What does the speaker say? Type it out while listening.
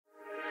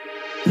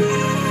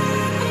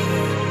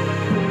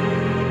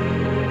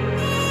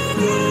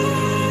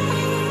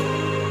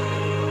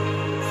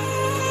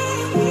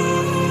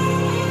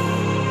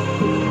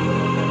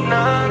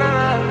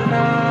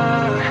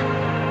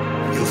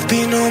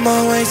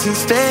way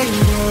since day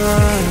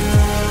one.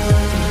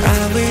 I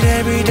wait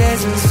every day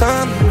since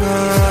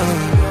summer.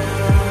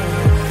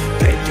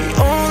 Babe, the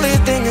only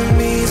thing of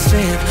me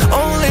saying,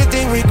 only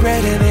thing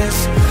regretting is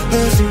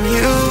losing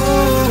you.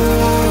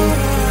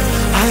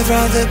 I'd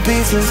rather be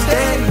since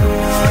day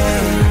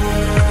one.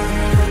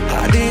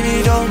 I didn't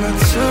need all my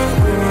too.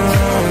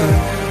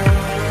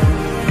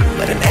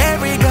 But in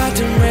every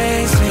goddamn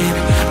racing,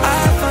 I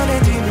found a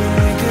demon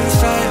like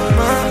inside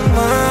my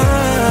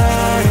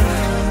mind.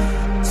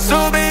 So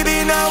baby,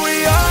 now we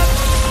up.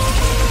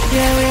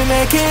 Yeah, we're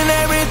making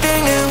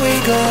everything and we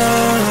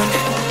gone.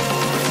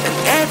 And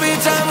every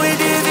time we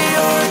did the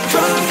old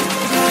drunk,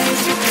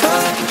 nights you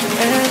cut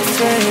and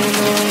say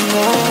no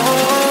more.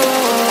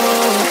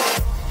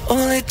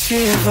 Only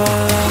Chiva.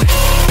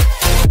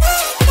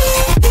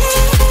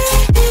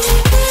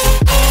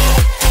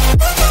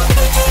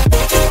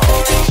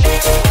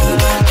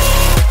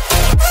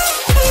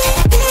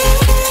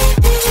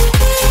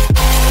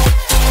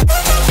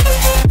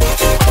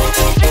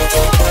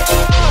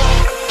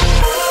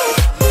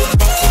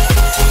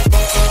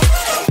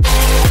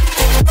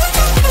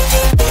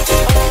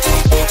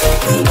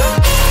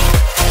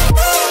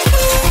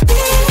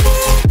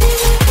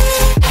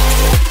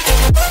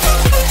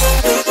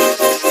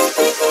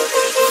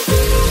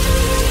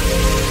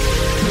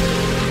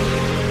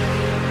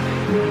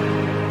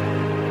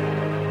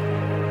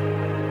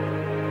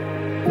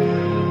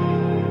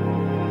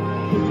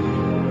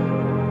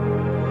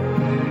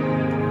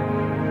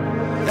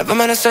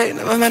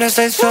 Never meant to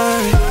say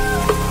sorry.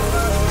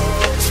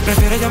 Si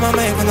prefieres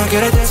llámame cuando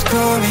quieras, just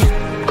call me.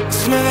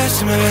 Si me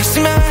ves,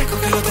 con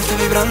que yo te estoy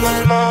vibrando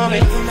el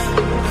móvil.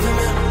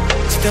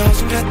 Si te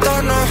vas un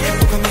retorno,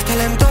 tú cambiaste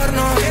el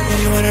entorno. And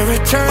you wanna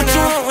return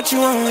now. What you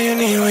want, what you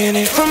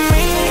need from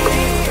me.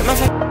 ¿Qué me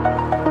hace?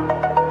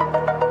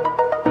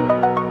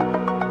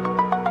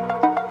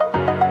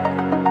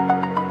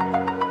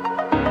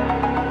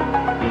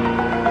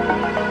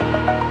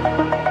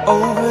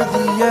 Over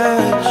the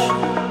edge,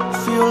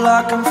 feel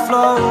like I'm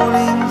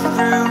floating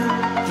through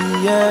the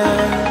air.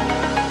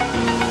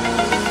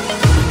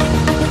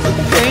 The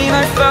pain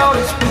I felt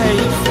is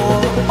paid for,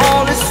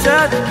 all is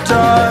said and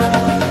done.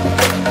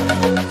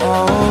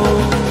 Oh,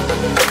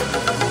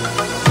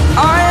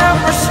 I am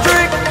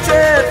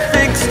restricted,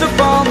 fixed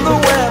upon the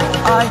web.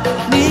 I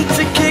need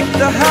to kick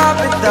the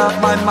habit that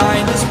my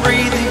mind is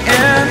breathing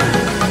in.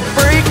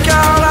 Break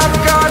out, I've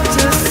got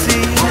to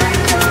see.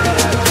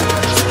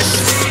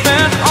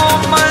 Spent all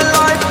my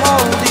life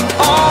holding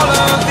all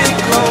of it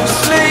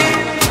closely.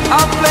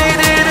 I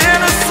played it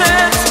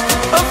innocent,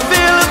 a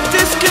feel of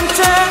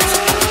discontent.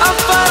 I'm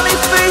finally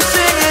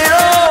facing it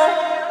all,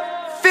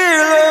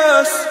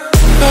 fearless.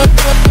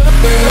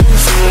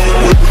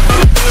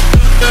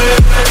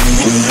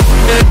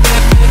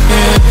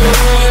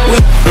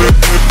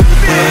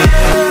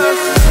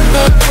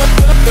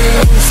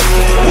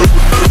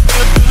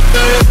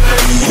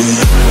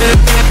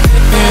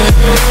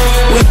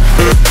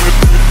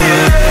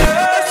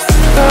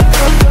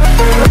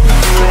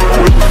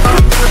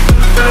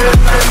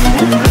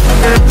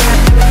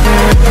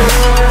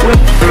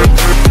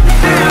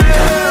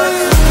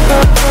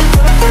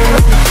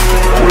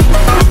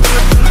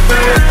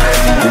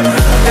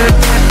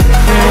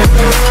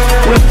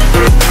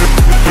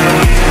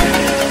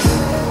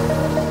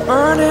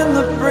 Burning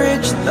the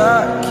bridge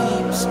that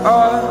keeps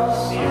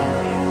us.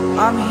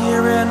 I'm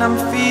here and I'm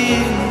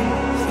feeling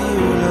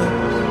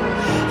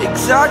fearless.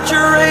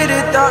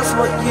 Exaggerated, that's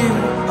what you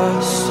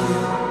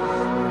assume.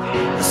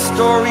 The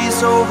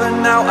story's over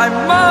now, I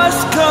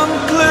must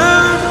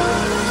conclude.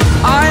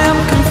 I am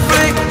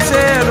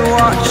conflicted,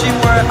 watching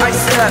where I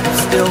step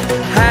still,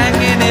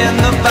 hanging in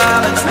the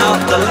balance. Not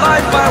the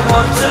life I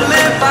want to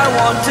live, I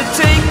want to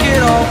take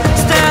it all.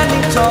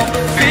 Standing tall,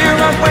 fear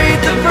I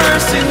weighed the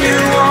person you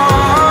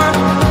are.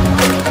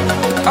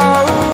 Oh,